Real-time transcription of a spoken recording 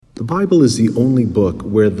The Bible is the only book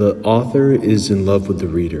where the author is in love with the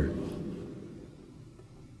reader.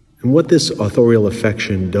 And what this authorial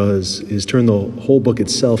affection does is turn the whole book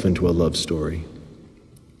itself into a love story.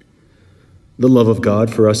 The love of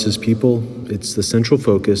God for us as people, it's the central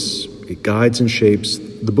focus. It guides and shapes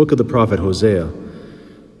the book of the prophet Hosea,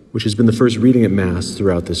 which has been the first reading at Mass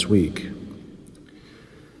throughout this week.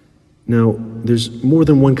 Now, there's more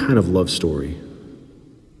than one kind of love story.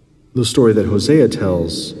 The story that Hosea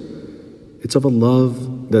tells, it's of a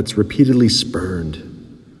love that's repeatedly spurned,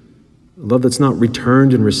 a love that's not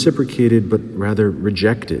returned and reciprocated, but rather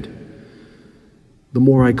rejected. The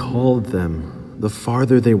more I called them, the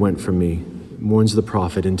farther they went from me, mourns the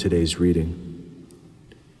prophet in today's reading.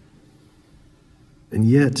 And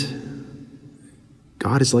yet,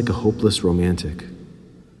 God is like a hopeless romantic.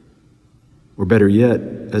 Or better yet,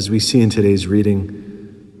 as we see in today's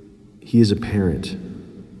reading, he is a parent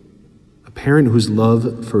whose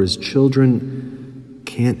love for his children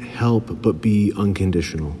can't help but be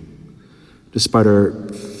unconditional. Despite our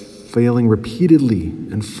failing repeatedly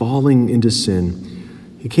and falling into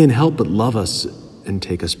sin, he can't help but love us and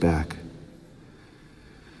take us back.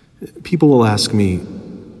 People will ask me,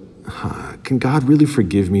 can God really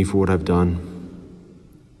forgive me for what I've done?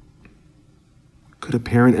 Could a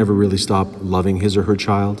parent ever really stop loving his or her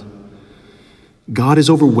child? God is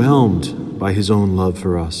overwhelmed by his own love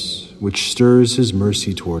for us, which stirs his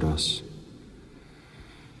mercy toward us.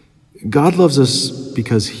 God loves us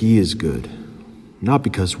because he is good, not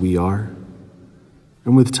because we are.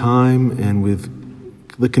 And with time and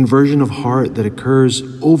with the conversion of heart that occurs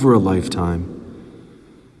over a lifetime,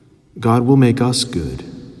 God will make us good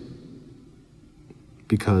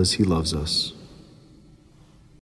because he loves us.